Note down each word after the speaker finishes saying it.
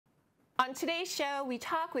On today's show, we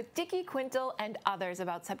talk with Dickie Quintal and others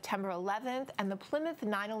about September 11th and the Plymouth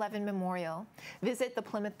 9/11 Memorial. Visit the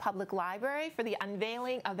Plymouth Public Library for the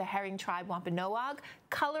unveiling of the Herring Tribe Wampanoag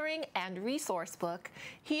coloring and resource book,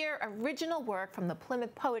 hear original work from the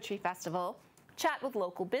Plymouth Poetry Festival, chat with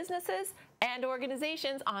local businesses and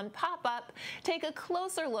organizations on PopUp, take a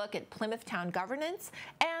closer look at Plymouth town governance,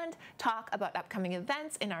 and talk about upcoming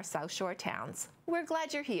events in our South Shore towns. We're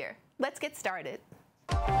glad you're here. Let's get started.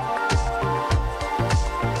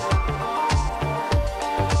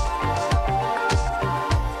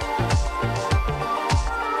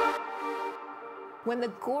 When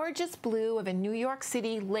the gorgeous blue of a New York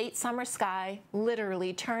City late summer sky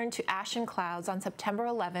literally turned to ashen clouds on September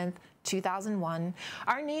 11th, 2001,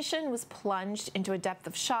 our nation was plunged into a depth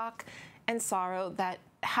of shock and sorrow that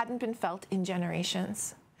hadn't been felt in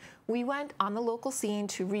generations. We went on the local scene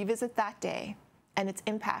to revisit that day and its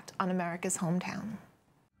impact on America's hometown.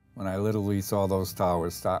 When I literally saw those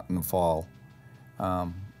towers starting to fall,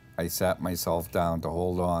 I sat myself down to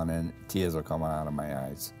hold on, and tears were coming out of my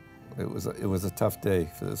eyes. It was a tough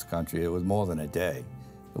day for this country. It was more than a day.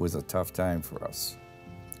 It was a tough time for us.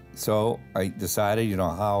 So I decided,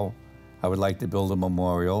 how I would like to build a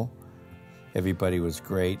memorial. Everybody was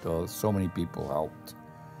great. So many people helped.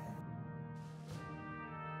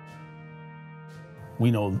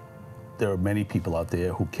 We know there are many people out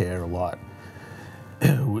there who care a lot.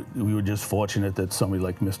 We were just fortunate that somebody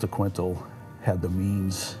like Mr. Quintal had the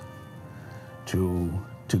means to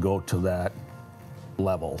go to that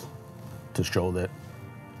level, to show that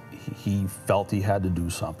he felt he had to do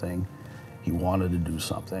something, he wanted to do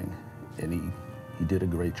something, and he did a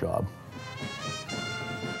great job.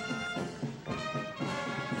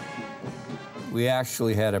 We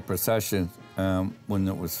actually had a procession when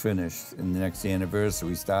it was finished. In the next anniversary,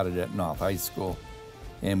 we started at North High School.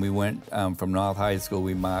 And we went from North High School,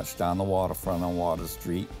 we marched down the waterfront on Water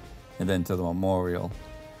Street and then to the memorial.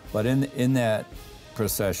 But in that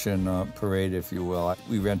procession, parade, if you will,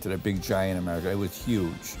 we rented a big giant America. It was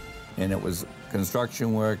huge. And it was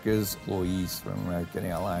construction workers, employees from American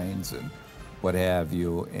Airlines and what have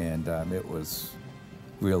you. And it was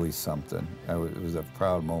really something. It was a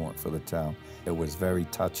proud moment for the town. It was very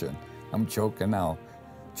touching. I'm choking now,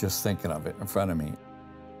 just thinking of it in front of me.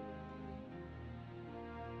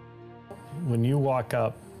 When you walk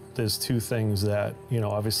up, there's two things that,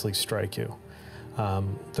 obviously strike you.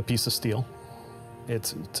 The piece of steel.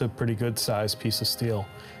 It's a pretty good sized piece of steel,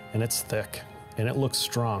 and it's thick, and it looks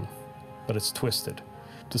strong, but it's twisted.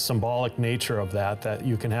 The symbolic nature of that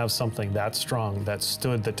you can have something that strong that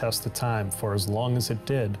stood the test of time for as long as it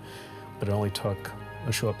did, but it only took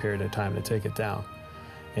a short period of time to take it down,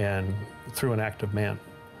 and through an act of man.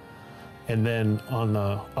 And then on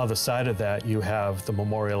the other side of that, you have the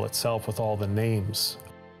memorial itself with all the names.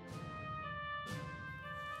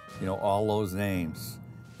 All those names.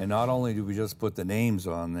 And not only do we just put the names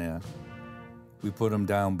on there, we put them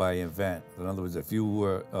down by event. In other words, if you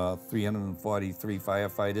were 343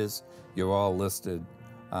 firefighters, you're all listed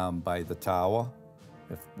by the tower,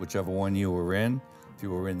 whichever one you were in. If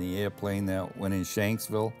you were in the airplane that went in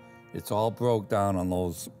Shanksville, it's all broke down on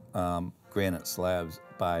those granite slabs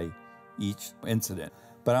by each incident.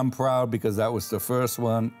 But I'm proud because that was the first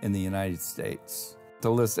one in the United States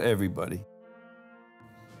to list everybody.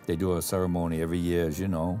 They do a ceremony every year, as you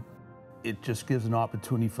know. It just gives an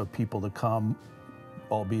opportunity for people to come,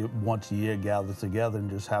 albeit once a year, gather together and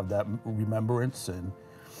just have that remembrance and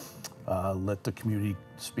let the community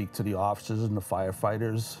speak to the officers and the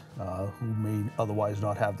firefighters who may otherwise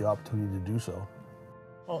not have the opportunity to do so.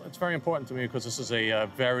 Well, it's very important to me because this is a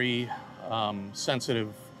very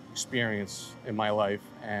sensitive experience in my life,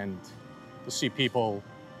 and to see people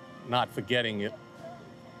not forgetting it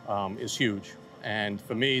is huge. And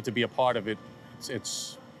for me to be a part of it,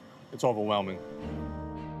 it's overwhelming.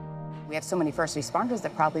 We have so many first responders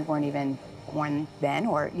that probably weren't even born then,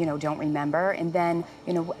 or don't remember. And then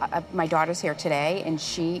my daughter's here today, and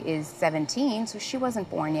she is 17, so she wasn't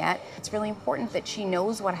born yet. It's really important that she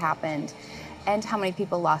knows what happened, and how many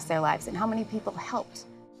people lost their lives, and how many people helped.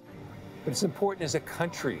 But it's important as a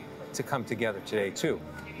country to come together today, too.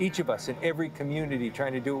 Each of us in every community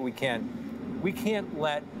trying to do what we can. We can't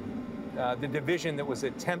let the division that was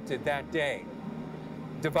attempted that day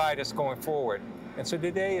divide us going forward. And so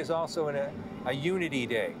today is also a unity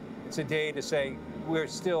day. It's a day to say we're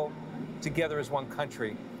still together as one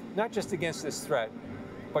country, not just against this threat,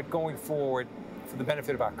 but going forward for the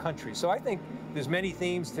benefit of our country. So I think there's many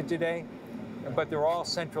themes to today, but they're all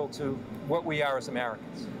central to what we are as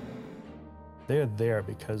Americans. They're there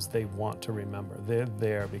because they want to remember. They're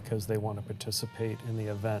there because they want to participate in the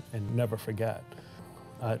event and never forget.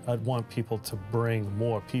 I'd want people to bring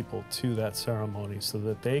more people to that ceremony so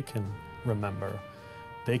that they can remember,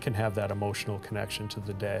 they can have that emotional connection to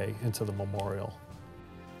the day and to the memorial.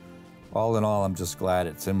 All in all, I'm just glad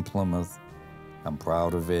it's in Plymouth. I'm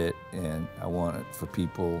proud of it, and I want it for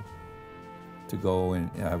people to go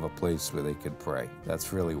and have a place where they could pray.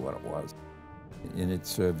 That's really what it was. And it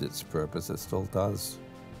served its purpose. It still does.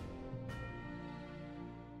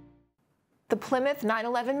 The Plymouth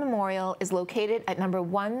 9/11 Memorial is located at number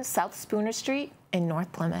 1 South Spooner Street in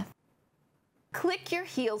North Plymouth. Click your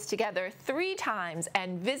heels together 3 times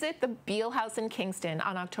and visit the Beale House in Kingston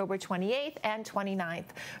on October 28th and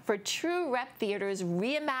 29th for True Rep Theater's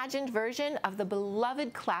reimagined version of the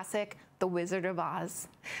beloved classic, The Wizard of Oz.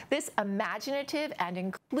 This imaginative and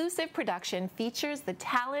inclusive production features the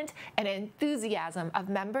talent and enthusiasm of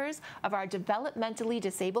members of our developmentally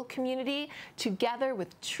disabled community together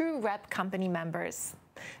with True Rep company members.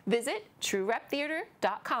 Visit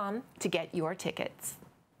TrueRepTheater.com to get your tickets.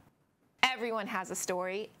 Everyone has a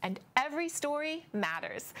story, and every story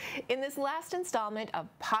matters. In this last installment of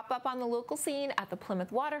Pop-Up on the local scene at the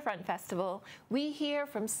Plymouth Waterfront Festival, we hear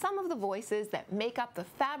from some of the voices that make up the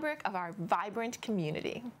fabric of our vibrant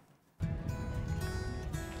community.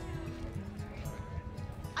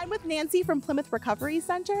 I'm with Nancy from Plymouth Recovery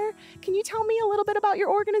Center. Can you tell me a little bit about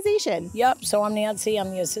your organization? Yep, so I'm Nancy.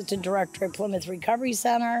 I'm the Assistant Director at Plymouth Recovery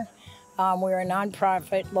Center. We're a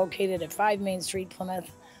nonprofit located at 5 Main Street, Plymouth.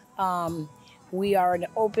 We are an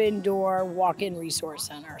open door walk-in resource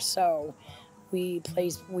center. So we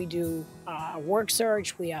do work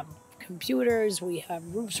search, we have computers, we have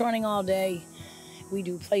groups running all day. We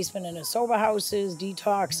do placement in sober houses,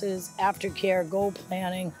 detoxes, aftercare, goal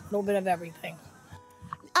planning, a little bit of everything.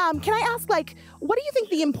 Can I ask, what do you think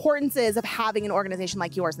the importance is of having an organization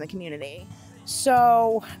like yours in the community?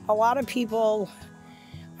 So a lot of people,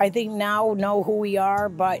 I think now know who we are,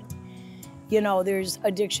 but you know, there's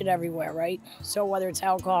addiction everywhere, right? So whether it's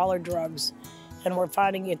alcohol or drugs, and we're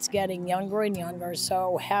finding it's getting younger and younger.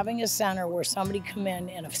 So having a center where somebody come in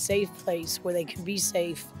a safe place where they can be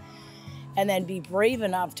safe and then be brave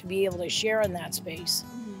enough to be able to share in that space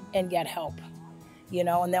and get help, you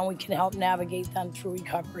know, and then we can help navigate them through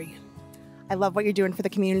recovery. I love what you're doing for the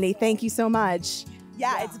community. Thank you so much.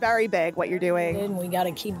 Yeah, it's very big what you're doing. And we got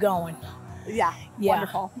to keep going. Yeah,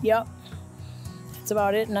 wonderful. Yep. That's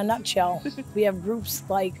about it in a nutshell. We have groups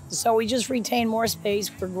so we just retain more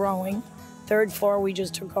space. We're growing. 3rd floor we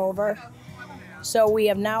just took over. So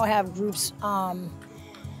we now have groups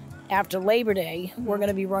after Labor Day. We're going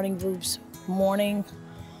to be running groups morning,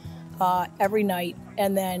 every night,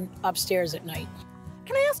 and then upstairs at night.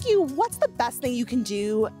 Can I ask you, what's the best thing you can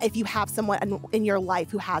do if you have someone in your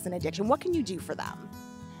life who has an addiction? What can you do for them?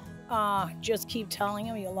 Just keep telling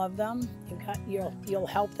them you love them. You'll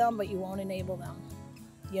help them, but you won't enable them.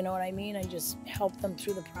 You know what I mean? And just help them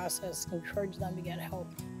through the process, encourage them to get help.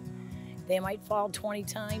 They might fall 20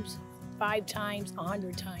 times, 5 times,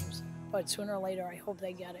 100 times, but sooner or later, I hope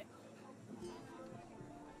they get it.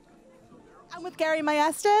 I'm with Gary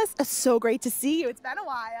Maestas. It's so great to see you. It's been a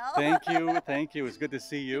while. Thank you. Thank you. It's good to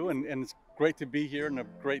see you, and it's great to be here and a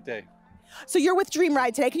great day. So you're with Dream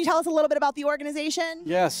Ride today. Can you tell us a little bit about the organization?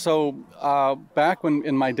 Yeah, so back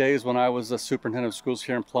in my days when I was a superintendent of schools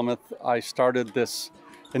here in Plymouth, I started this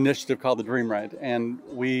initiative called the Dream Ride, and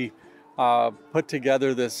we put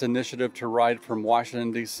together this initiative to ride from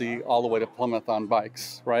Washington, D.C. all the way to Plymouth on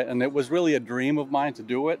bikes, right? And it was really a dream of mine to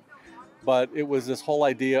do it, but it was this whole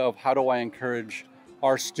idea of how do I encourage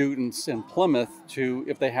our students in Plymouth to,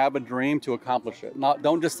 if they have a dream, to accomplish it.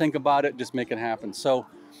 Don't just think about it, just make it happen. So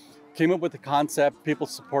came up with the concept, people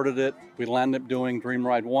supported it. We landed up doing Dream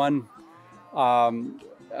Ride 1,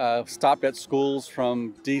 stopped at schools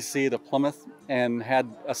from DC to Plymouth and had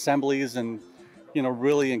assemblies and, you know,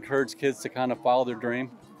 really encouraged kids to kind of follow their dream.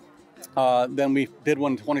 Then we did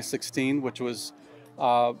one in 2016, which was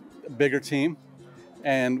a bigger team.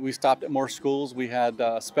 And we stopped at more schools. We had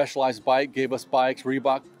a Specialized Bike, gave us bikes.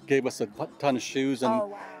 Reebok gave us a ton of shoes. And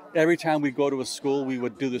every time we go to a school, we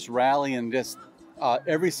would do this rally and just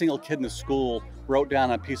every single kid in the school wrote down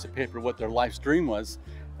on a piece of paper what their life's dream was.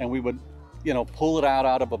 And we would, you know, pull it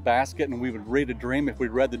out of a basket and we would read a dream. If we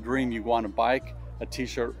read the dream, you want a bike, a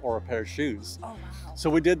t-shirt, or a pair of shoes. Oh, wow. So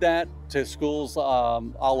we did that to schools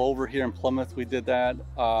all over here in Plymouth. We did that.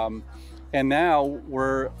 And now we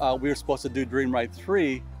were supposed to do Dream Ride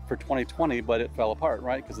 3 for 2020, but it fell apart,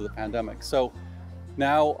 right, because of the pandemic. So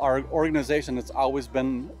now our organization has always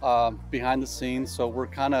been behind the scenes. So we're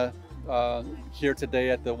kind of here today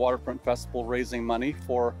at the Waterfront Festival raising money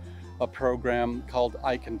for a program called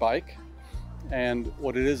I Can Bike. And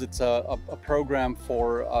what it is, it's a program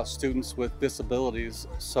for students with disabilities,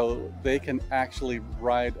 so they can actually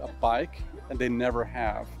ride a bike, and they never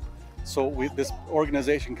have. So this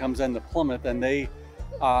organization comes into Plymouth, and they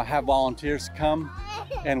have volunteers come,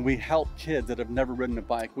 and we help kids that have never ridden a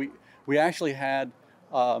bike. We actually had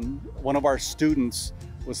one of our students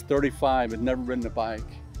was 35, had never ridden a bike,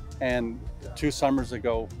 and 2 summers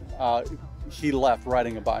ago he left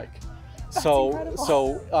riding a bike.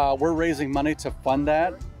 So we're raising money to fund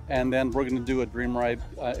that, and then we're going to do a dream ride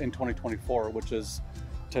in 2024, which is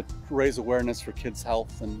to raise awareness for kids'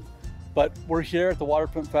 health. But we're here at the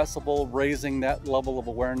Waterfront Festival raising that level of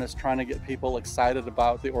awareness, trying to get people excited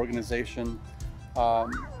about the organization.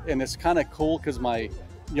 And it's kind of cool because my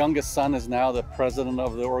youngest son is now the president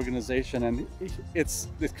of the organization, and it's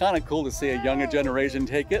kind of cool to see a younger generation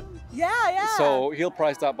take it. Yeah. So he'll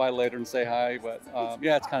probably stop by later and say hi, but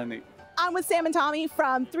yeah, it's kind of neat. I'm with Sam and Tommy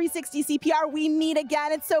from 360 CPR. We meet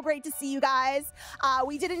again. It's so great to see you guys.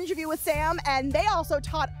 We did an interview with Sam, and they also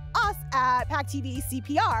taught us at PAC TV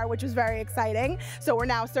CPR, which was very exciting. So we're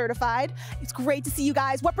now certified. It's great to see you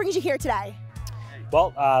guys. What brings you here today?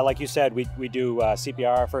 Well, like you said, we do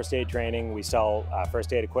CPR, first aid training. We sell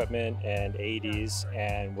first aid equipment and AEDs,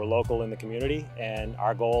 and we're local in the community. And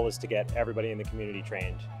our goal is to get everybody in the community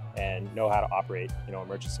trained and know how to operate,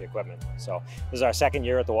 emergency equipment. So this is our 2nd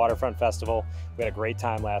year at the Waterfront Festival. We had a great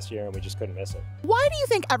time last year, and we just couldn't miss it. Why do you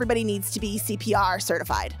think everybody needs to be CPR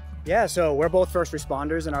certified? Yeah, so we're both first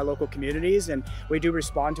responders in our local communities, and we do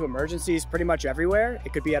respond to emergencies pretty much everywhere.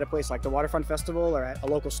 It could be at a place like the Waterfront Festival or at a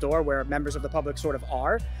local store where members of the public sort of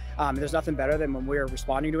are. There's nothing better than when we're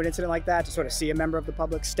responding to an incident like that to sort of see a member of the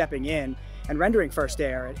public stepping in and rendering first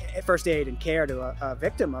aid and care to a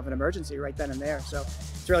victim of an emergency right then and there. So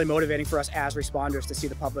it's really motivating for us as responders to see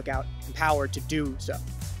the public out empowered to do so.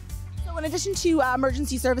 So in addition to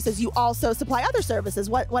emergency services, you also supply other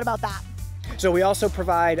services. What about that? So we also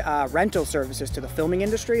provide rental services to the filming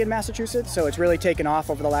industry in Massachusetts. So it's really taken off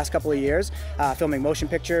over the last couple of years, filming motion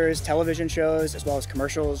pictures, television shows, as well as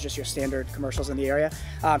commercials, just your standard commercials in the area.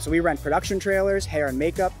 So we rent production trailers, hair and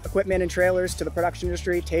makeup equipment and trailers to the production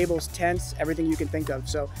industry, tables, tents, everything you can think of.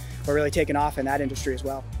 So we're really taking off in that industry as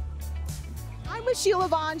well. I'm with Sheila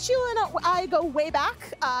Vaughn. Sheila and I go way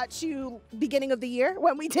back to beginning of the year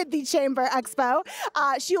when we did the Chamber Expo.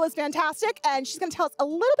 Sheila's fantastic, and she's going to tell us a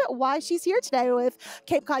little bit why she's here today with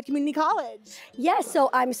Cape Cod Community College. Yes, so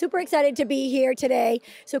I'm super excited to be here today.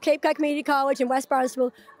 So Cape Cod Community College in West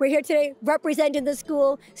Barnstable, we're here today representing the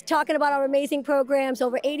school, talking about our amazing programs,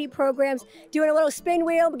 over 80 programs, doing a little spin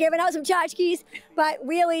wheel, giving out some tchotchkes. But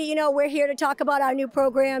really, we're here to talk about our new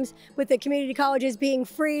programs with the community colleges being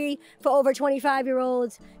free for over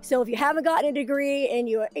 25-year-olds. So if you haven't gotten a degree and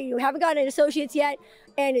you haven't gotten an associate's yet,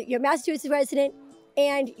 and you're a Massachusetts resident,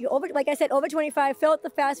 and you're over, like I said, over 25, fill out the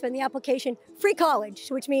FAFSA and the application, free college,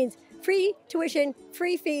 which means free tuition,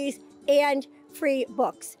 free fees, and free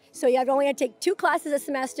books. So you only have to take 2 classes a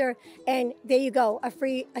semester, and there you go, a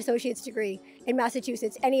free associate's degree in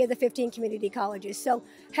Massachusetts, any of the 15 community colleges. So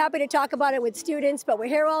happy to talk about it with students, but we're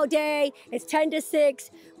here all day. It's 10 to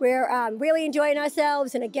 6. We're really enjoying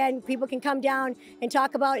ourselves. And again, people can come down and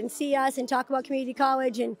talk about and see us and talk about community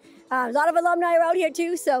college. And a lot of alumni are out here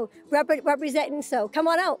too, so representing, so come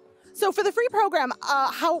on out. So for the free program,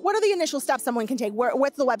 what are the initial steps someone can take?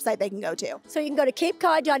 What's the website they can go to? So you can go to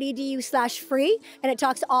capecod.edu/free, and it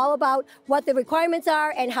talks all about what the requirements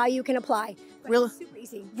are and how you can apply. Super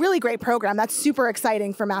easy. Really great program. That's super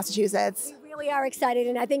exciting for Massachusetts. We really are excited,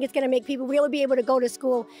 and I think it's going to make people really be able to go to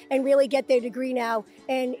school and really get their degree now.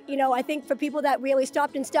 And I think for people that really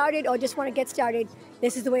stopped and started or just want to get started,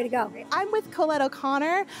 this is the way to go. I'm with Colette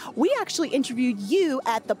O'Connor. We actually interviewed you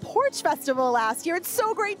at the Porch Festival last year. It's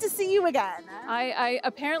so great to see you again.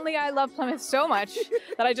 Apparently I love Plymouth so much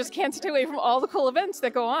that I just can't stay away from all the cool events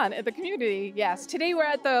that go on at the community. Yes, today we're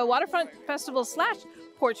at the Waterfront Festival /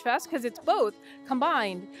 Porch Fest because it's both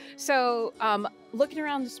combined. So looking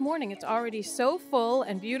around this morning, it's already so full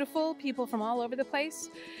and beautiful, people from all over the place.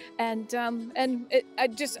 And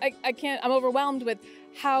I can't, I'm overwhelmed with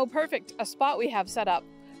how perfect a spot we have set up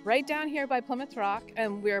right down here by Plymouth Rock,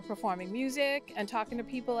 and we're performing music and talking to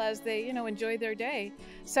people as they, enjoy their day.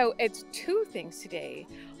 So it's 2 things today.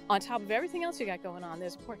 On top of everything else you got going on,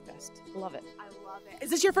 there's a Porch Fest. Love it. I love it. Is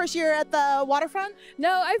this your first year at the Waterfront?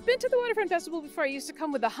 No, I've been to the Waterfront Festival before. I used to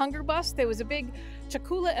come with the Hunger Bus. There was a big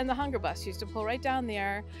Chakula, and the Hunger Bus used to pull right down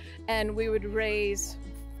there, and we would raise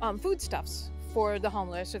foodstuffs for the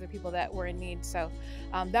homeless or the people that were in need. So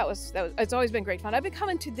it's always been great fun. I've been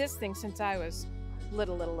coming to this thing since I was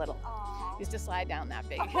little. Aww. Used to slide down that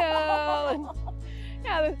big hill. And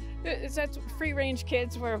Yeah, that's free-range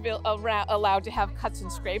kids were allowed to have cuts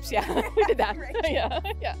and scrapes. Yeah, we did that. Yeah,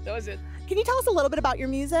 that was it. Can you tell us a little bit about your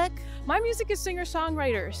music? My music is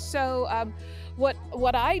singer-songwriter. So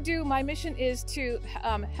what I do, my mission is to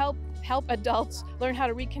help adults learn how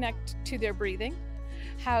to reconnect to their breathing,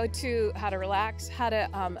 how to relax, how to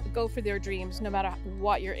go for their dreams no matter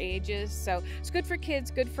what your age is. So it's good for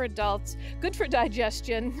kids, good for adults, good for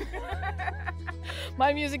digestion.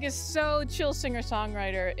 My music is so chill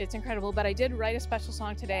singer-songwriter. It's incredible, but I did write a special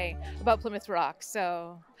song today about Plymouth Rock,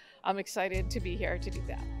 so I'm excited to be here to do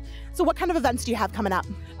that. So what kind of events do you have coming up?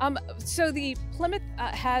 So the Plymouth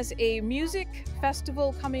has a music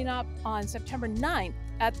festival coming up on September 9th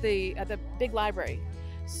at the big library.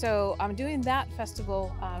 So I'm doing that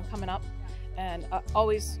festival coming up, and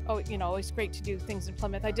always great to do things in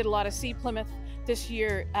Plymouth. I did a lot of See Plymouth this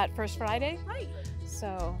year at First Friday. Right.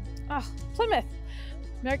 So, Plymouth,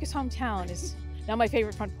 America's hometown, is now my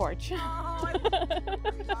favorite front porch. Oh,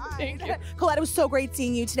 thank you. Colette, it was so great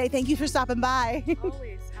seeing you today. Thank you for stopping by.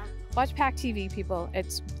 Always. Watch PAC TV, people.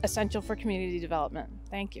 It's essential for community development.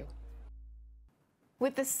 Thank you.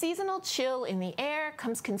 With the seasonal chill in the air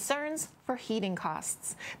comes concerns for heating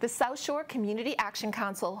costs. The South Shore Community Action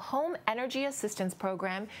Council Home Energy Assistance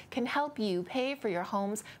Program can help you pay for your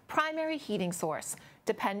home's primary heating source,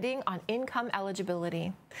 depending on income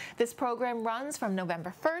eligibility. This program runs from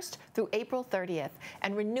November 1st through April 30th,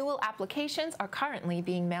 and renewal applications are currently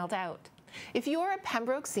being mailed out. If you're a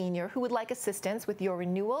Pembroke senior who would like assistance with your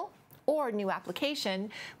renewal or new application,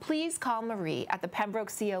 please call Marie at the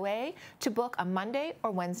Pembroke COA to book a Monday or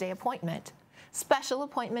Wednesday appointment. Special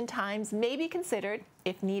appointment times may be considered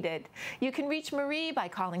if needed. You can reach Marie by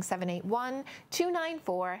calling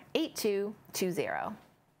 781-294-8220.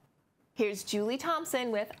 Here's Julie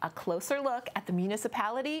Thompson with a closer look at the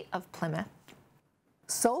municipality of Plymouth.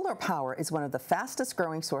 Solar power is one of the fastest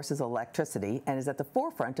growing sources of electricity and is at the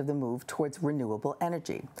forefront of the move towards renewable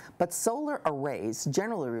energy. But solar arrays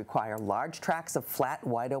generally require large tracts of flat,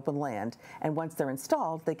 wide open land, and once they're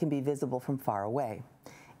installed, they can be visible from far away.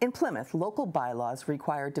 In Plymouth, local bylaws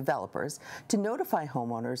require developers to notify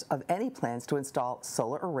homeowners of any plans to install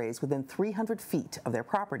solar arrays within 300 feet of their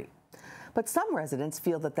property. But some residents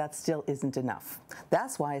feel that that still isn't enough.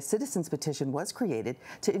 That's why a citizen's petition was created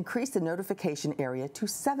to increase the notification area to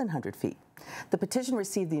 700 feet. The petition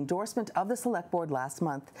received the endorsement of the Select Board last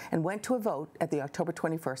month and went to a vote at the October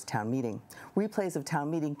 21st town meeting. Replays of town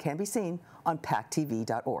meeting can be seen on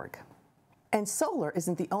pactv.org. And solar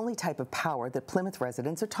isn't the only type of power that Plymouth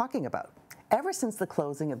residents are talking about. Ever since the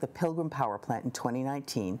closing of the Pilgrim Power Plant in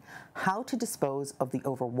 2019, how to dispose of the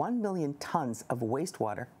over 1 million tons of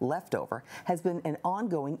wastewater left over has been an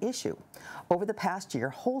ongoing issue. Over the past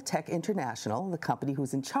year, Holtec International, the company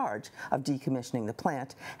who's in charge of decommissioning the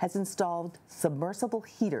plant, has installed submersible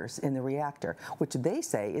heaters in the reactor, which they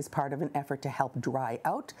say is part of an effort to help dry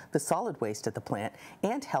out the solid waste at the plant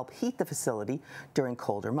and help heat the facility during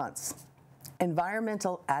colder months.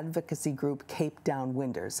 Environmental advocacy group Cape Down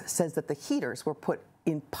Winders says that the heaters were put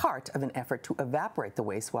in part of an effort to evaporate the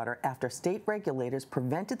wastewater after state regulators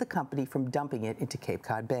prevented the company from dumping it into Cape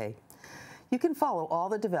Cod Bay. You can follow all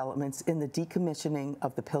the developments in the decommissioning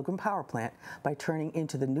of the Pilgrim Power Plant by turning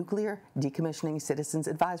into the Nuclear Decommissioning Citizens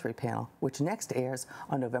Advisory Panel, which next airs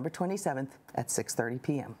on November 27th at 6:30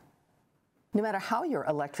 p.m. No matter how your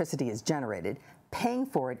electricity is generated, paying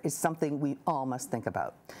for it is something we all must think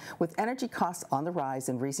about. With energy costs on the rise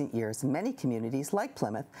in recent years, many communities, like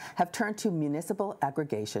Plymouth, have turned to municipal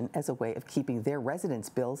aggregation as a way of keeping their residents'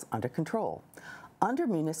 bills under control. Under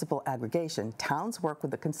municipal aggregation, towns work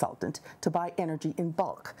with a consultant to buy energy in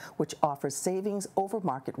bulk, which offers savings over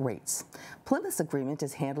market rates. Plymouth's agreement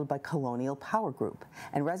is handled by Colonial Power Group,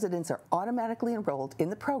 and residents are automatically enrolled in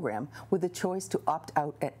the program with the choice to opt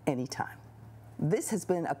out at any time. This has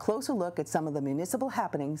been a closer look at some of the municipal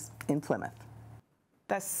happenings in Plymouth.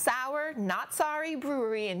 The Sour Not Sorry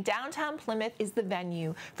Brewery in downtown Plymouth is the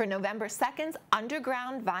venue for November 2nd's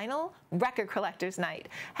Underground Vinyl Record Collectors Night,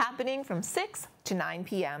 happening from 6 to 9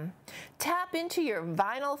 p.m. Tap into your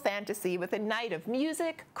vinyl fantasy with a night of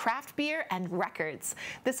music, craft beer, and records.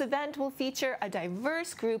 This event will feature a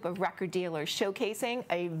diverse group of record dealers showcasing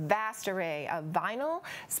a vast array of vinyl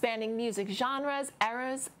spanning music genres,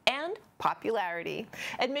 eras, and popularity.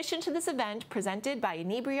 Admission to this event, presented by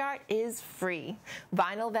Inebriart, is free.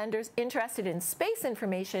 Vinyl vendors interested in space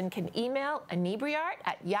information can email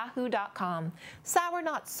inebriart@yahoo.com. Sour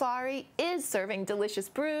Not Sorry is serving delicious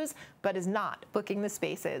brews, but is not booking the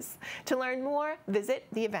spaces. To learn more, visit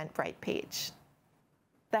the Eventbrite page.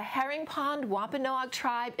 The Herring Pond Wampanoag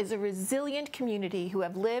tribe is a resilient community who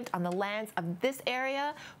have lived on the lands of this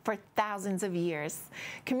area for thousands of years.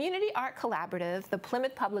 Community Art Collaborative, the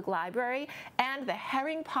Plymouth Public Library, and the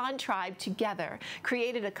Herring Pond tribe together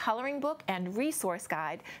created a coloring book and resource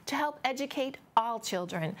guide to help educate all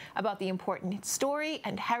children about the important story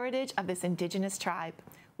and heritage of this indigenous tribe.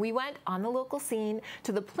 We went on the local scene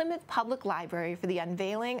to the Plymouth Public Library for the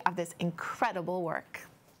unveiling of this incredible work.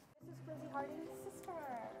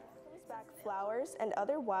 Flowers and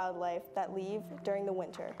other wildlife that leave during the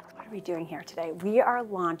winter. What are we doing here today? We are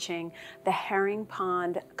launching the Herring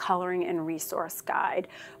Pond Coloring and Resource Guide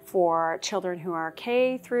for children who are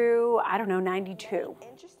K through, I don't know, 92.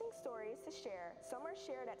 Interesting stories to share. Some are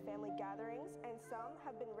shared at family gatherings and some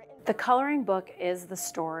have been written. The coloring book is the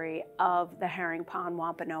story of the Herring Pond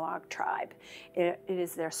Wampanoag tribe. It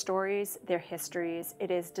is their stories, their histories. It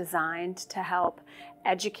is designed to help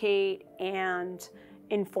educate and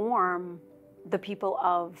inform the people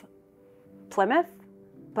of Plymouth,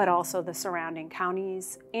 but also the surrounding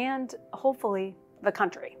counties and hopefully the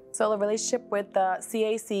country. So the relationship with the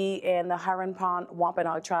CAC and the Herring Pond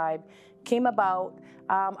Wampanoag tribe came about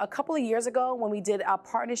a couple of years ago when we did a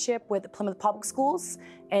partnership with Plymouth Public Schools,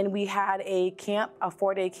 and we had a camp, a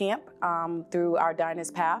 4-day camp through our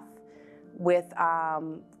Diners Path with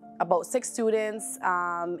about 6 students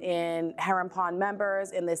and Herring Pond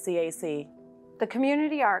members in the CAC. The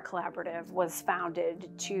Community Art Collaborative was founded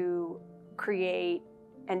to create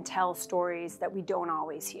and tell stories that we don't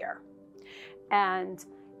always hear. And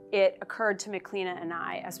it occurred to McLeana and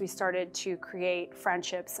I as we started to create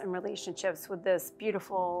friendships and relationships with this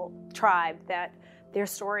beautiful tribe that their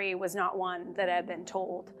story was not one that had been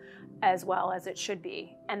told as well as it should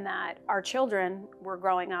be, and that our children were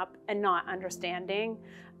growing up and not understanding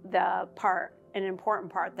the an important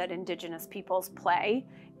part that Indigenous peoples play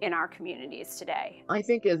in our communities today. I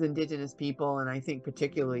think as Indigenous people, and I think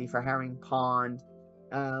particularly for Herring Pond,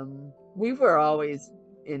 we were always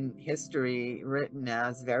in history written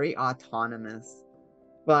as very autonomous,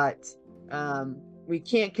 but we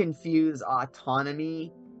can't confuse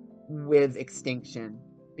autonomy with extinction,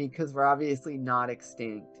 because we're obviously not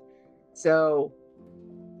extinct. So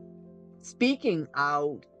speaking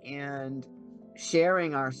out and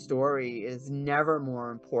sharing our story is never more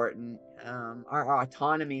important. Our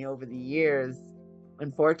autonomy over the years,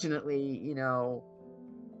 unfortunately, you know,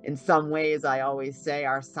 in some ways, I always say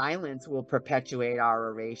our silence will perpetuate our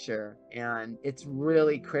erasure. And it's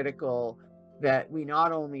really critical that we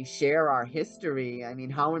not only share our history. I mean,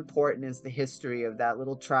 how important is the history of that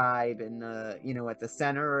little tribe in the, you know, at the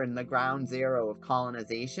center and the ground zero of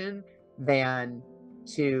colonization, than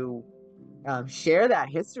to share that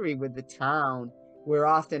history with the town. We're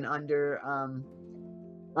often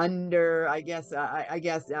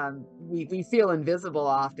we feel invisible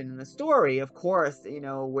often in the story. Of course, you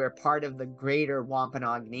know, we're part of the greater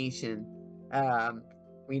Wampanoag Nation.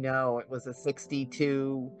 We know it was a 60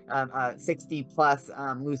 plus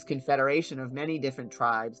loose confederation of many different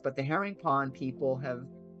tribes, but the Herring Pond people have,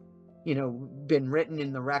 you know, been written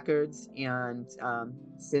in the records, and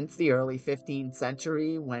since the early 15th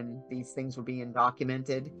century when these things were being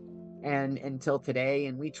documented, and until today.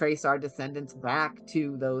 And we trace our descendants back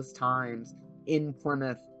to those times in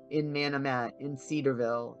Plymouth, in Manomet, in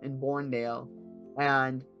Cedarville, in Bourndale.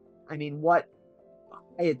 And I mean,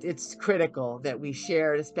 it's critical that we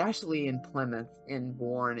share, especially in Plymouth, in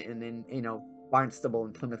Bourne, and in, you know, Barnstable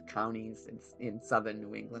and Plymouth counties in southern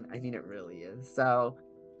New England. I mean, it really is. So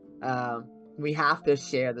we have to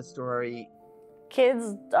share the story.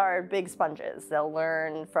 Kids are big sponges. They'll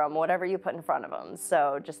learn from whatever you put in front of them.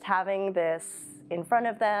 So just having this in front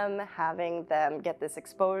of them, having them get this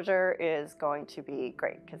exposure is going to be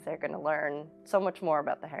great, because they're going to learn so much more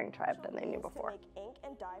about the herring tribe than they knew before. Ink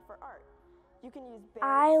and dye for art. You can use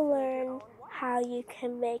I learned how you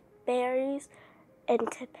can make berries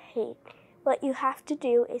into paint. What you have to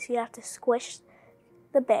do is you have to squish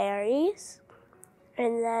the berries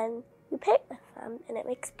and then you paint with them and it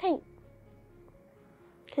makes paint.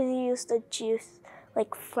 Because you use the juice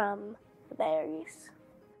like from the berries.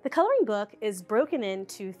 The coloring book is broken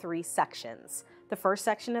into 3 sections. The first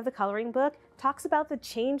section of the coloring book talks about the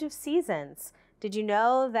change of seasons. Did you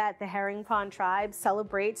know that the Herring Pond tribe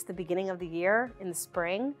celebrates the beginning of the year in the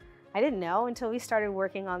spring? I didn't know until we started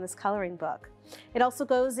working on this coloring book. It also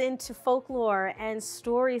goes into folklore and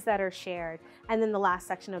stories that are shared. And then the last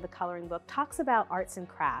section of the coloring book talks about arts and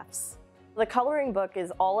crafts. The coloring book is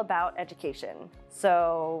all about education.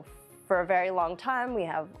 So for a very long time, we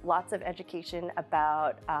have lots of education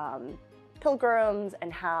about pilgrims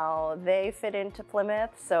and how they fit into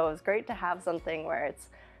Plymouth. So it's great to have something where it's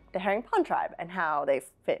the Herring Pond tribe and how they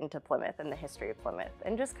fit into Plymouth and the history of Plymouth,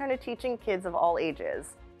 and just kind of teaching kids of all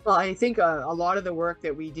ages. Well, I think a lot of the work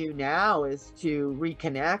that we do now is to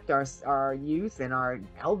reconnect our youth and our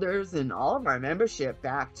elders and all of our membership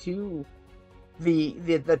back to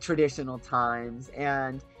the traditional times.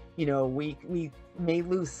 And, you know, we may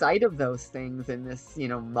lose sight of those things in this, you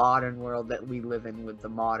know, modern world that we live in with the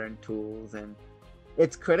modern tools. And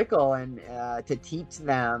it's critical and to teach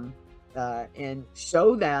them and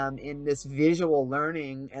show them in this visual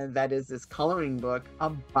learning, and that is this coloring book,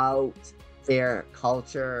 about their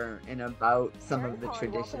culture and about some of the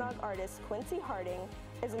traditions. Wampanoag artist Quincy Harding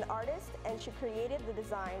is an artist, and she created the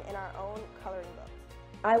design in our own coloring book.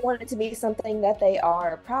 I want it to be something that they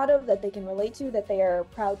are proud of, that they can relate to, that they are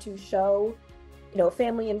proud to show, you know,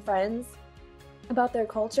 family and friends about their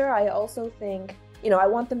culture. I also think, you know, I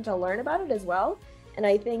want them to learn about it as well. And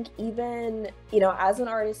I think even, you know, as an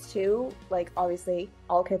artist too, like obviously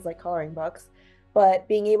all kids like coloring books, but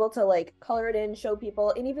being able to like color it in, show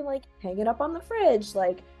people, and even like hang it up on the fridge,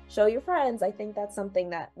 like show your friends. I think that's something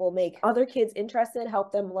that will make other kids interested,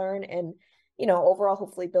 help them learn, and, you know, overall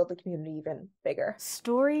hopefully build the community even bigger.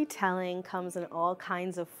 Storytelling comes in all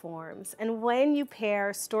kinds of forms. And when you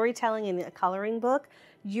pair storytelling in a coloring book,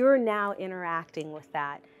 you're now interacting with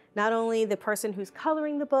that. Not only the person who's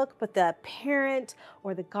coloring the book, but the parent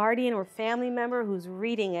or the guardian or family member who's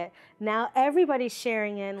reading it. Now everybody's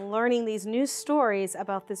sharing in, learning these new stories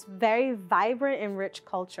about this very vibrant and rich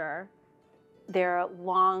culture. Their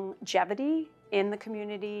longevity in the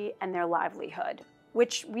community and their livelihood,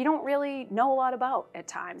 which we don't really know a lot about at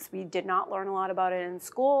times. We did not learn a lot about it in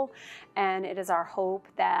school, and it is our hope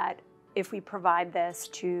that if we provide this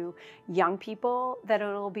to young people, that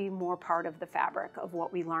it'll be more part of the fabric of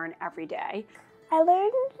what we learn every day. I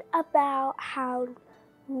learned about how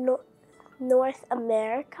North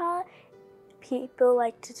America, people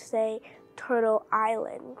like to say Turtle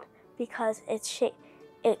Island because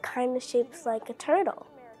it kind of shapes like a turtle.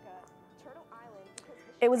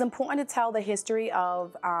 It was important to tell the history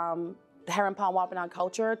of the Herring Pond Wampanoag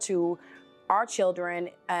culture to our children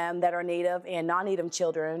that are Native and non-Native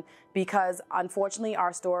children, because unfortunately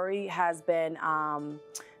our story has been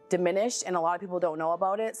diminished and a lot of people don't know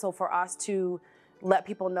about it. So for us to let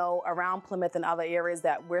people know around Plymouth and other areas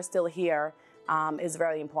that we're still here is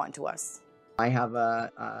very important to us. I have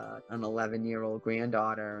an 11-year-old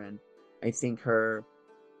granddaughter, and I think her,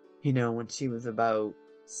 you know, when she was about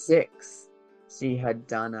 6, she had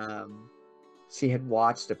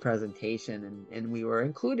watched a presentation and we were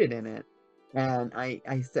included in it. And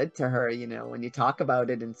I said to her, you know, when you talk about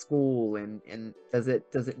it in school, and does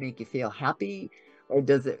it make you feel happy, or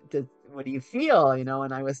what do you feel, you know?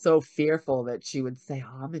 And I was so fearful that she would say,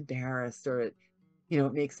 oh, I'm embarrassed, or it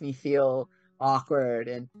makes me feel awkward.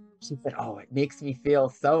 And she said, oh, it makes me feel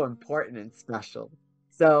so important and special.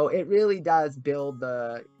 So it really does build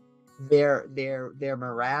their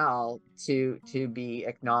morale to be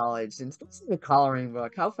acknowledged, and especially the coloring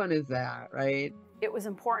book. How fun is that, right? It was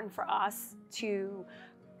important for us to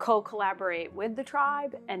co-collaborate with the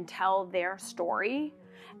tribe and tell their story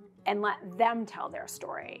and let them tell their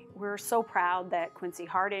story. We're so proud that Quincy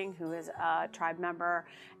Harding, who is a tribe member,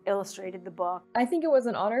 illustrated the book. I think it was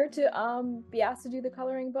an honor to be asked to do the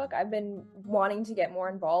coloring book. I've been wanting to get more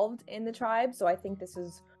involved in the tribe, so I think this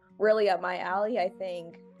is really up my alley. I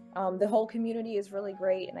think the whole community is really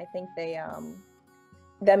great, and I think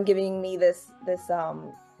them giving me this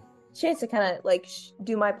chance to kind of like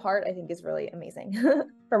do my part, I think is really amazing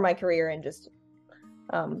for my career and just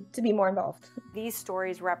to be more involved. These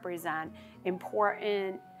stories represent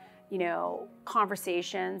important, you know,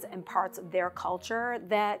 conversations and parts of their culture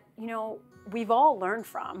that, you know, we've all learned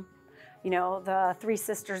from. You know, the Three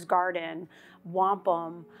Sisters Garden,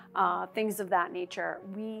 wampum, things of that nature.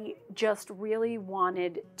 We just really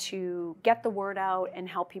wanted to get the word out and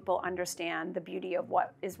help people understand the beauty of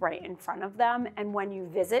what is right in front of them. And when you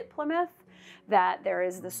visit Plymouth, that there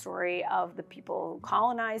is the story of the people who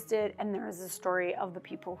colonized it, and there is the story of the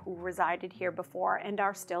people who resided here before and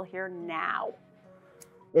are still here now.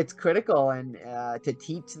 It's critical and to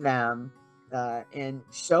teach them and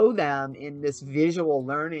show them in this visual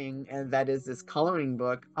learning, and that is this coloring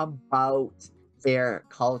book, about their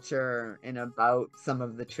culture and about some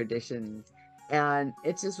of the traditions. And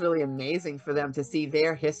it's just really amazing for them to see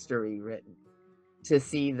their history written, to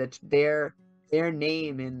see their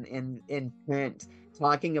name in print,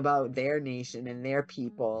 talking about their nation and their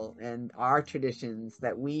people and our traditions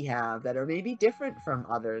that we have that are maybe different from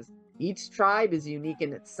others. Each tribe is unique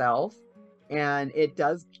in itself, and it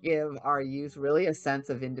does give our youth really a sense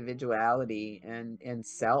of individuality and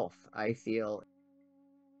self, I feel.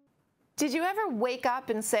 Did you ever wake up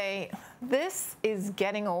and say, this is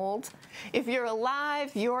getting old? If you're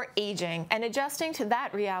alive, you're aging, and adjusting to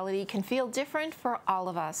that reality can feel different for all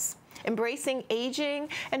of us. Embracing aging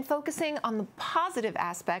and focusing on the positive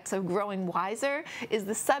aspects of growing wiser is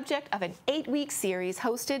the subject of an 8-week series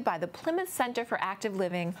hosted by the Plymouth Center for Active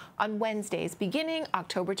Living on Wednesdays beginning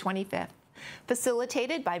October 25th.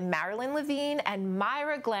 Facilitated by Marilyn Levine and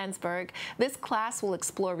Myra Glansberg, this class will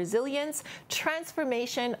explore resilience,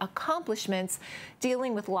 transformation, accomplishments,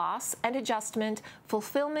 dealing with loss and adjustment,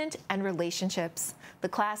 fulfillment, and relationships. The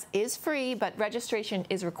class is free, but registration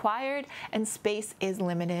is required and space is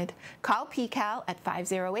limited. Call PCAL at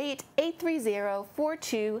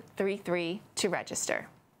 508-830-4233 to register.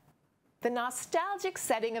 The nostalgic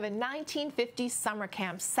setting of a 1950s summer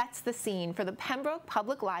camp sets the scene for the Pembroke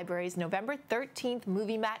Public Library's November 13th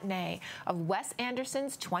movie matinee of Wes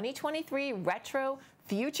Anderson's 2023 retro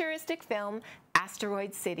futuristic film,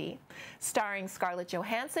 Asteroid City. Starring Scarlett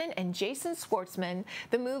Johansson and Jason Schwartzman,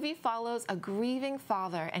 the movie follows a grieving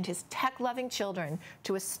father and his tech-loving children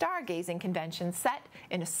to a stargazing convention set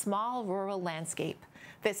in a small rural landscape.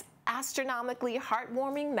 This astronomically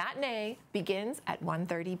heartwarming matinee begins at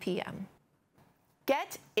 1:30 p.m.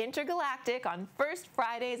 Get intergalactic on First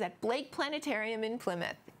Fridays at Blake Planetarium in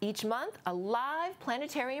Plymouth. Each month, a live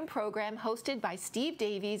planetarium program hosted by Steve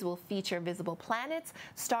Davies will feature visible planets,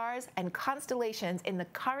 stars, and constellations in the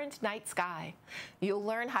current night sky. You'll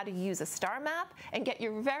learn how to use a star map and get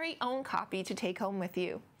your very own copy to take home with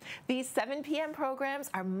you. These 7 p.m.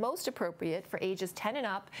 programs are most appropriate for ages 10 and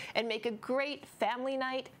up and make a great family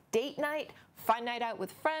night, date night, fun night out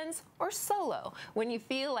with friends, or solo when you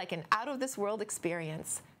feel like an out-of-this-world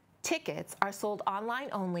experience. Tickets are sold online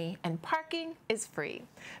only and parking is free.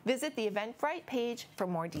 Visit the Eventbrite page for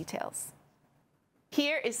more details.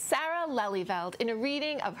 Here is Sarah Lelyveld in a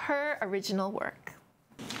reading of her original work.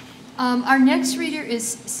 Our next reader is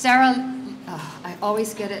Sarah, I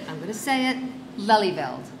always get it, I'm going to say it,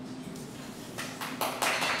 Lelyveld.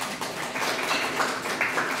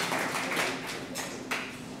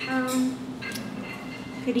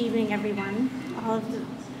 Good evening, everyone.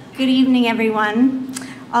 Good evening, everyone.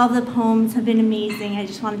 All the poems have been amazing. I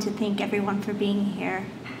just wanted to thank everyone for being here.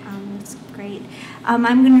 It's great. I'm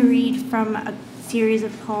going to read from a series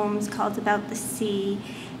of poems called About the Sea,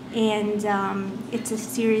 and it's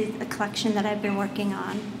a collection that I've been working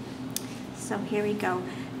on. So here we go.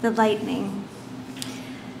 The Lightning.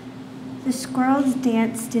 The squirrels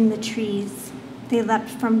danced in the trees. They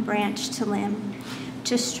leapt from branch to limb,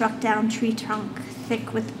 just struck down tree trunk,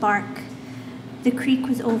 thick with bark. The creek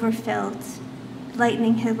was overfilled.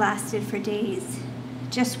 Lightning had lasted for days.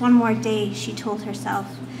 Just one more day, she told herself.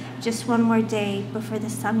 Just one more day before the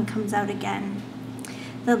sun comes out again.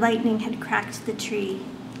 The lightning had cracked the tree.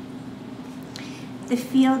 The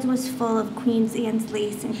field was full of Queen's Anne's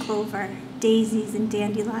lace and clover, daisies and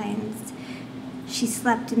dandelions. She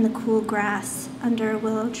slept in the cool grass under a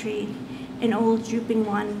willow tree, an old drooping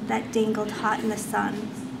one that dangled hot in the sun.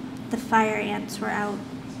 The fire ants were out.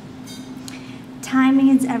 Timing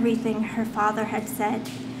is everything, her father had said.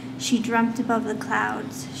 She dreamt above the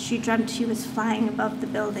clouds. She dreamt she was flying above the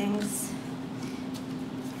buildings.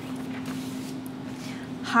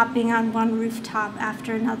 Hopping on one rooftop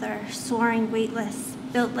after another, soaring weightless,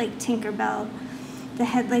 built like Tinkerbell. The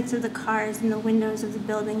headlights of the cars and the windows of the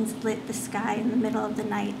buildings lit the sky in the middle of the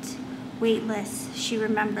night. Weightless, she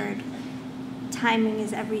remembered. Timing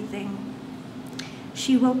is everything.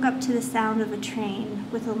 She woke up to the sound of a train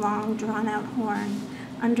with a long, drawn-out horn.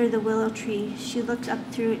 Under the willow tree, she looked up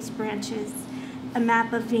through its branches, a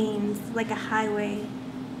map of veins like a highway.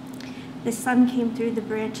 The sun came through the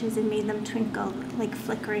branches and made them twinkle like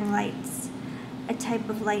flickering lights, a type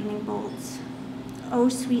of lightning bolt. Oh,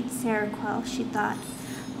 sweet Seroquel, she thought.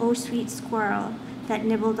 Oh, sweet squirrel that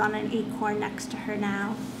nibbled on an acorn next to her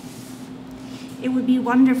now. It would be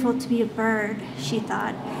wonderful to be a bird, she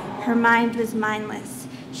thought. Her mind was mindless.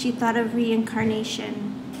 She thought of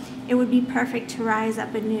reincarnation. It would be perfect to rise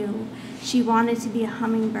up anew. She wanted to be a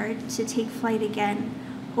hummingbird, to take flight again,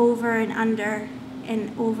 over and under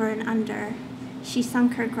and over and under. She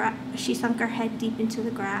sunk her head deep into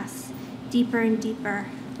the grass, deeper and deeper.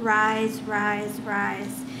 Rise, rise,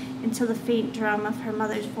 rise, until the faint drum of her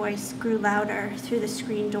mother's voice grew louder through the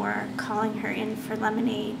screen door, calling her in for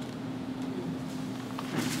lemonade.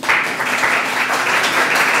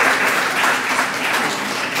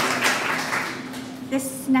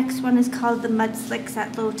 This next one is called The Mudslicks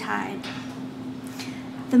at Low Tide.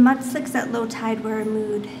 The mudslicks at low tide were a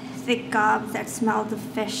mood, thick gobs that smelled of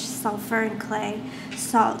fish, sulfur and clay,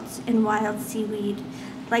 salt and wild seaweed,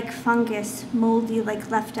 like fungus, moldy like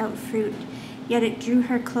left-out fruit, yet it drew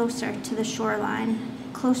her closer to the shoreline,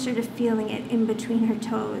 closer to feeling it in between her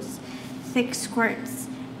toes, thick squirts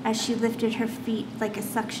as she lifted her feet like a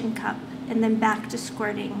suction cup, and then back to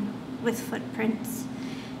squirting with footprints.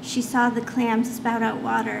 She saw the clams spout out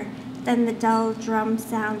water, then the dull drum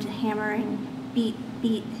sound hammering, beat,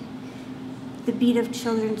 beat, the beat of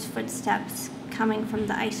children's footsteps coming from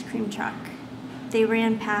the ice cream truck. They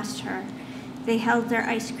ran past her. They held their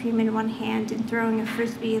ice cream in one hand and throwing a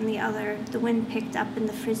frisbee in the other. The wind picked up and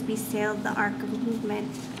the frisbee sailed the arc of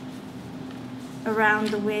movement around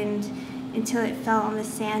the wind until it fell on the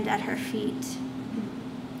sand at her feet.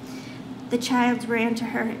 The child ran to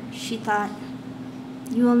her, she thought.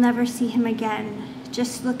 You will never see him again.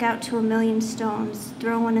 Just look out to a million stones,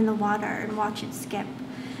 throw one in the water and watch it skip.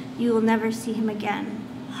 You will never see him again.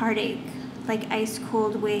 Heartache, like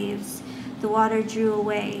ice-cold waves. The water drew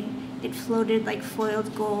away. It floated like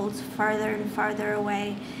foiled gold, farther and farther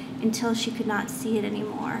away, until she could not see it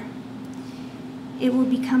anymore. It will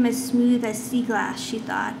become as smooth as sea glass, she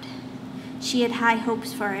thought. She had high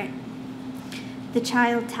hopes for it. The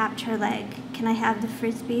child tapped her leg. Can I have the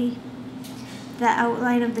frisbee? The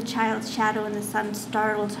outline of the child's shadow in the sun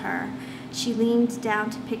startled her. She leaned down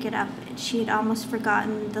to pick it up. She had almost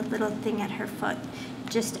forgotten the little thing at her foot,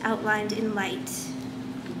 just outlined in light.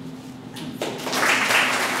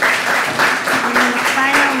 And the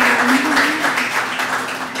final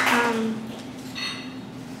one,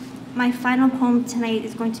 my final poem tonight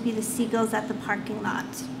is going to be The Seagulls at the Parking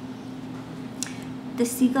Lot. The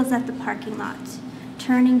seagulls at the parking lot.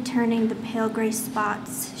 Turning, turning the pale gray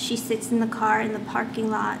spots. She sits in the car in the parking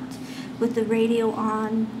lot with the radio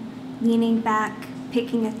on, leaning back,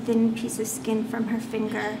 picking a thin piece of skin from her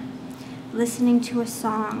finger, listening to a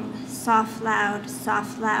song, soft, loud,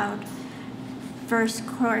 verse,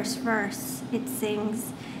 chorus, verse, it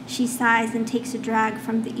sings. She sighs and takes a drag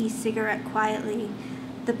from the e-cigarette quietly.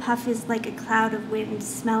 The puff is like a cloud of wind,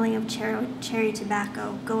 smelling of cherry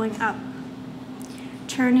tobacco, going up.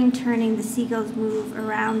 Turning, turning, the seagulls move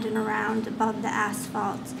around and around above the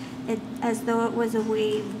asphalt, as though it was a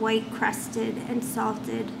wave, white-crested and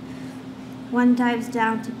salted. One dives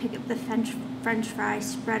down to pick up the French fry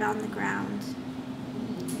spread on the ground.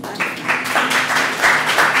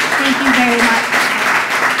 Thank you very much.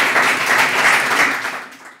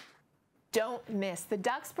 Don't miss the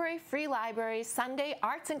Duxbury Free Library's Sunday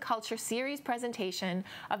Arts and Culture Series presentation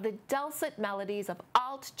of the dulcet melodies of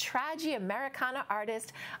alt-tragi-Americana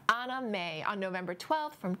artist Anna May on November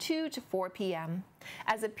 12th from 2 to 4 p.m.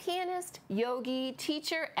 As a pianist, yogi,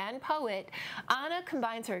 teacher, and poet, Anna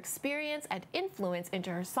combines her experience and influence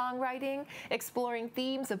into her songwriting, exploring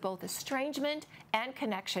themes of both estrangement and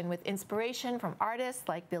connection with inspiration from artists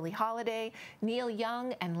like Billie Holiday, Neil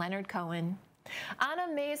Young, and Leonard Cohen. Anna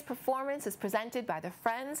May's performance is presented by the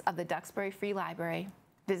Friends of the Duxbury Free Library.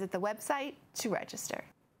 Visit the website to register.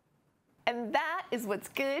 And that is what's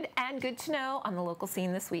good and good to know on the local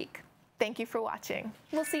scene this week. Thank you for watching.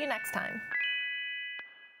 We'll see you next time.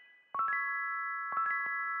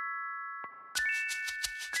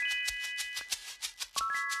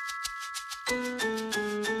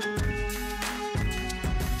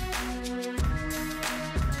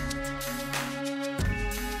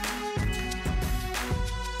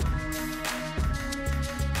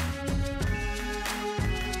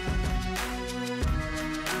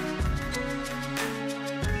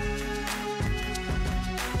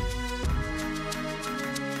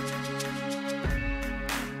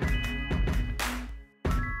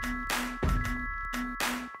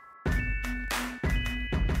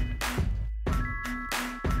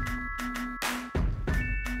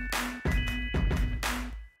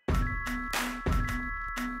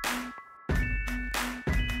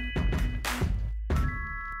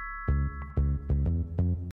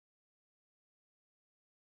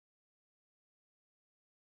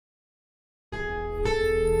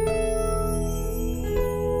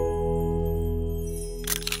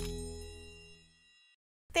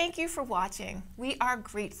 Thank you for watching. We are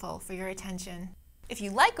grateful for your attention. If you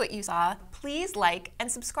like what you saw, please like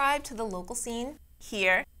and subscribe to the local scene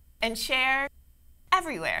here and share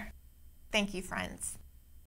everywhere. Thank you, friends.